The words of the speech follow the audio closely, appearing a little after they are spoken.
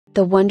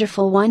The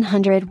Wonderful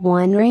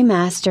 101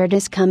 Remastered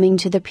is coming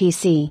to the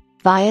PC,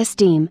 via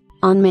Steam,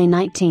 on May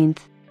 19th.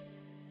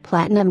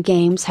 Platinum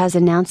Games has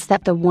announced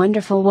that The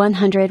Wonderful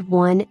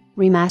 101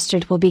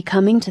 Remastered will be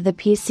coming to the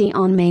PC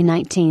on May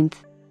 19th.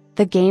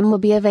 The game will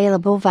be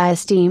available via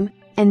Steam,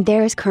 and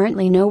there is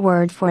currently no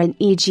word for an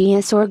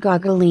EGS or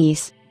GOG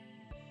release.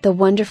 The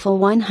Wonderful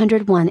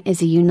 101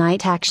 is a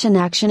Unite action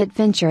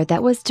adventure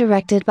that was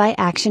directed by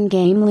action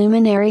game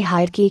luminary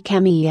Hideki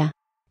Kamiya.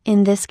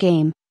 In this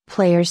game,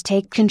 players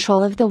take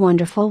control of the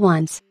Wonderful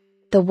Ones.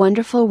 The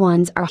Wonderful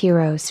Ones are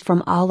heroes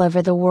from all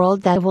over the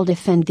world that will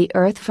defend the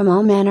Earth from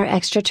all manner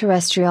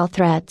extraterrestrial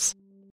threats.